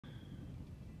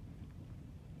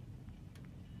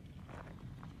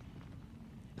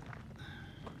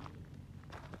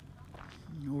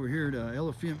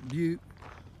Significant Butte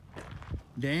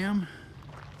Dam.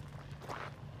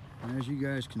 And as you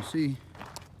guys can see,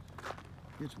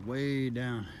 it's way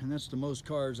down, and that's the most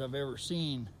cars I've ever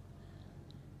seen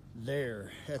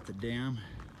there at the dam.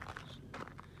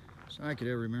 So I could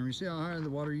ever remember. You see how high the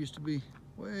water used to be?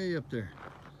 Way up there.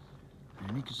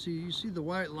 And you see the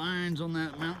white lines on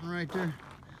that mountain right there?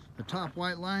 The top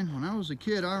white line? When I was a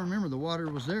kid, I remember the water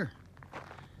was there.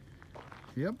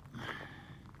 Yep.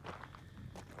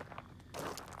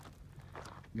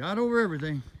 God over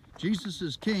everything. Jesus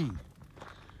is King.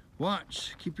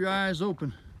 Watch, keep your eyes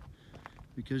open,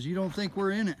 because you don't think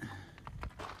we're in it.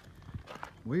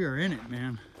 We are in it,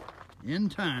 man.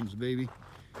 End times, baby.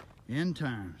 End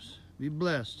times. Be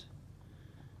blessed.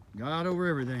 God over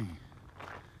everything.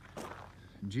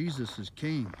 Jesus is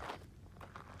King.